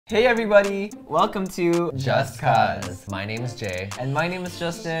Hey everybody, welcome to Just Cuz. My name is Jay. And my name is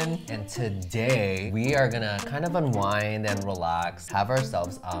Justin. And today we are gonna kind of unwind and relax, have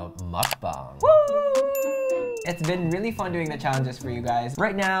ourselves a mukbang. Woo! It's been really fun doing the challenges for you guys.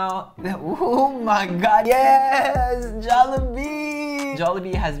 Right now, oh my god, yes! Jollibee!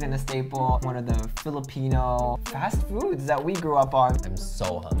 Jollibee has been a staple, one of the Filipino fast foods that we grew up on. I'm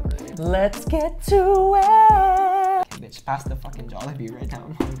so hungry. Let's get to it! Okay, bitch, pass the fucking Jollibee right now,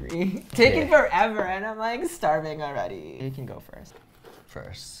 I'm hungry. Taking forever and I'm like starving already. You can go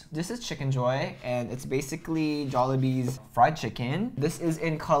first. This is Chicken Joy and it's basically Jollibee's fried chicken. This is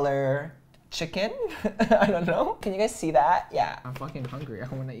in color chicken? I don't know. Can you guys see that? Yeah. I'm fucking hungry. I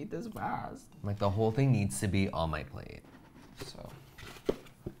want to eat this fast. Like the whole thing needs to be on my plate. So.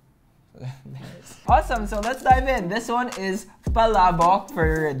 Awesome, so let's dive in. This one is Palabok,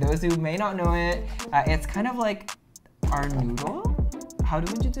 for those who may not know it. It's kind of like our noodle. How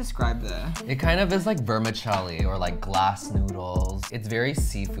would you describe that? It kind of is like vermicelli or like glass noodles. It's very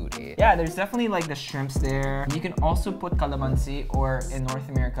seafoody. Yeah, there's definitely like the shrimps there. You can also put calamansi, or in North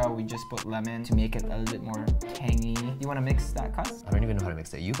America, we just put lemon to make it a little bit more tangy. You want to mix that, Cuz? I don't even know how to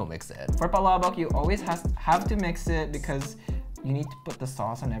mix it. You go mix it. For palabok, you always have to mix it because you need to put the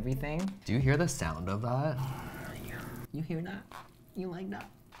sauce on everything. Do you hear the sound of that? You hear that? You like that?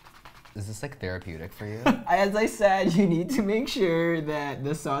 Is this like therapeutic for you? As I said, you need to make sure that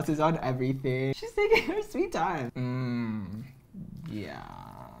the sauce is on everything. She's taking her sweet time. Yeah.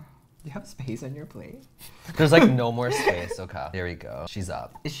 Do you have space on your plate? There's like no more space. Okay, there we go. She's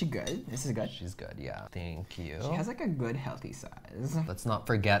up. Is she good? This is good? She's good, yeah. Thank you. She has like a good healthy size. Let's not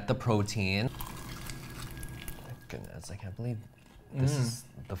forget the protein. My goodness, I can't believe this is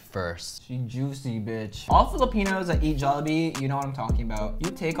the first. She juicy, bitch. All Filipinos that eat Jollibee, you know what I'm talking about.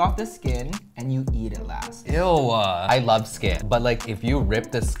 You take off the skin and you eat it last. Ew. I love skin, but like if you rip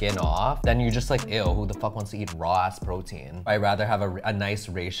the skin off, then you're just like, ew, who the fuck wants to eat raw ass protein? I'd rather have a nice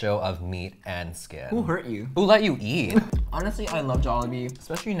ratio of meat and skin. Who hurt you? Who let you eat? Honestly, I love Jollibee,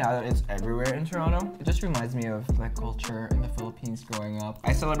 especially now that it's everywhere in Toronto. It just reminds me of like culture in the Philippines growing up.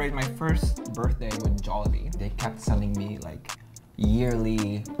 I celebrated my first birthday with Jollibee. They kept sending me like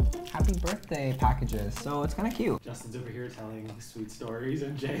yearly happy birthday packages, so it's kind of cute. Justin's over here telling sweet stories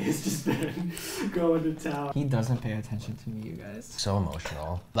and Jay has just been going to town. He doesn't pay attention to me, you guys. So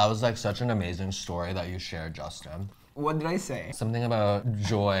emotional. That was like such an amazing story that you shared, Justin. What did I say? Something about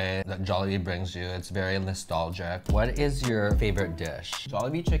joy that Jollibee brings you. It's very nostalgic. What is your favorite dish?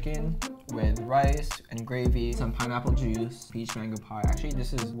 Jollibee chicken with rice and gravy, some pineapple juice, peach mango pie. Actually,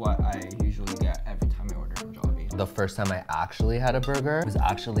 this is what I usually get every time I order from Jollibee. The first time I actually had a burger was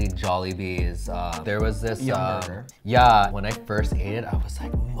actually Jollibee's. There was this burger. Yeah, when I first ate it, I was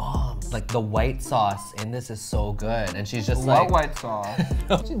like, Mom, like the white sauce in this is so good. And she's just like, what white sauce?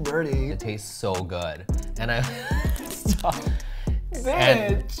 She's dirty. It tastes so good. And I stop.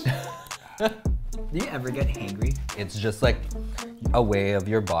 Bitch. Do you ever get hangry? It's just like a way of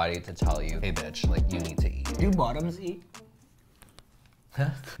your body to tell you, hey bitch, like you need to eat. Do bottoms eat?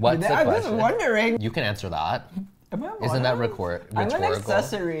 What's the question? I'm just wondering. You can answer that. Am I Isn't that rhetorical? rhetorical? I'm an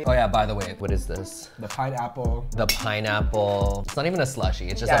accessory. Oh yeah, by the way, what is this? The pineapple. The pineapple. It's not even a slushie,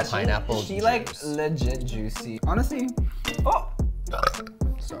 it's just a pineapple She juice. like legit juicy. Honestly, oh!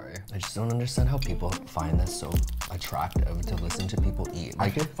 Sorry. I just don't understand how people find this so attractive to listen to people eat. I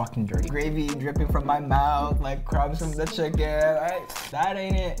feel fucking dirty. Gravy dripping from my mouth, like crumbs from the chicken. That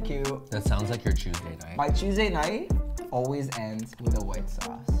ain't it cute. That sounds like your Tuesday night. My Tuesday night always ends with a white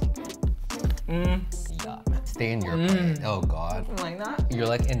sauce. Yuck. Stay in your plate. Oh God. Like that? You're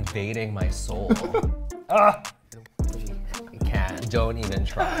like invading my soul. You can't. Don't even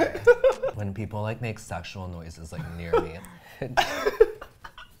try. When people like make sexual noises like near me.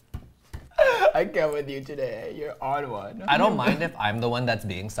 I get with you today. You're on one. I don't mind if I'm the one that's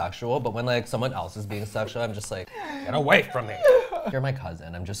being sexual, but when like someone else is being sexual, I'm just like, get away from me. You're my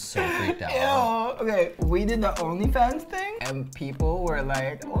cousin. I'm just so freaked out. Ew. Okay, we did the OnlyFans thing, and people were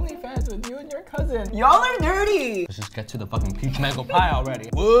like, OnlyFans with you and your cousin. Y'all are dirty. Let's just get to the fucking peach mango pie already.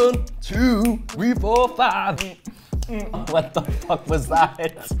 1, 2, 3, 4, 5. What the fuck was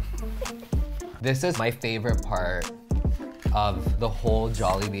that? This is my favorite part of the whole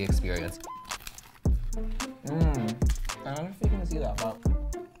Jollibee experience. I don't know if you can see that, but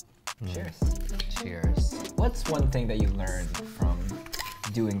cheers. Cheers. What's one thing that you learned from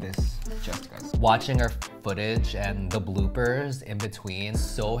doing this Just guys. Watching our footage and the bloopers in between,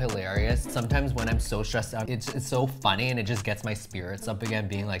 so hilarious. Sometimes when I'm so stressed out, it's so funny and it just gets my spirits up again,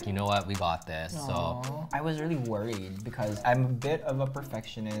 being like, you know what, we got this. Aww. So I was really worried because I'm a bit of a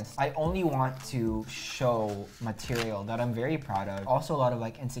perfectionist. I only want to show material that I'm very proud of. Also a lot of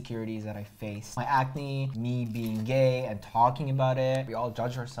like insecurities that I face. My acne, me being gay and talking about it. We all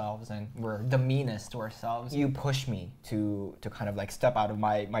judge ourselves and we're the meanest to ourselves. You push me to kind of like step out of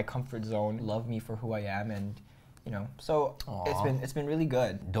my comfort zone, love me for who I am, and you know, so it's been really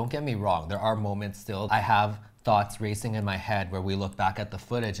good. don't get me wrong, there are moments still. I have thoughts racing in my head where we look back at the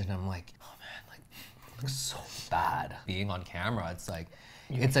footage and I'm like, oh man, like it looks so bad. Being on camera, it's like,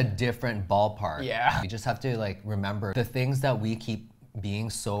 it's a different ballpark. Yeah. You just have to like remember the things that we keep being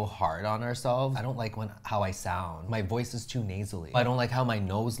so hard on ourselves. I don't like how I sound. My voice is too nasally. I don't like how my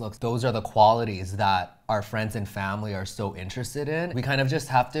nose looks. Those are the qualities that our friends and family are so interested in. We kind of just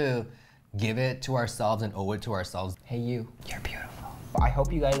have to give it to ourselves and owe it to ourselves. Hey you, you're beautiful. I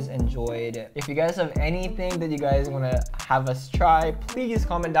hope you guys enjoyed it. If you guys have anything that you guys want to have us try, please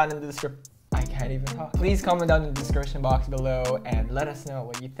comment down in the description. I can't even talk. Please comment down in the description box below and let us know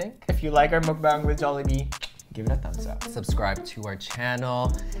what you think. If you like our mukbang with Jollibee, give it a thumbs up. Subscribe to our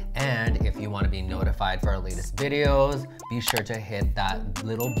channel, and if you want to be notified for our latest videos, be sure to hit that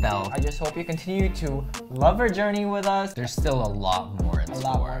little bell. I just hope you continue to love our journey with us. There's still a lot more in store. A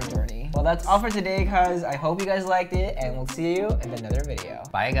lot more journey. Well, that's all for today, guys. I hope you guys liked it, and we'll see you in another video.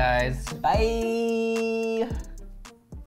 Bye, guys. Bye.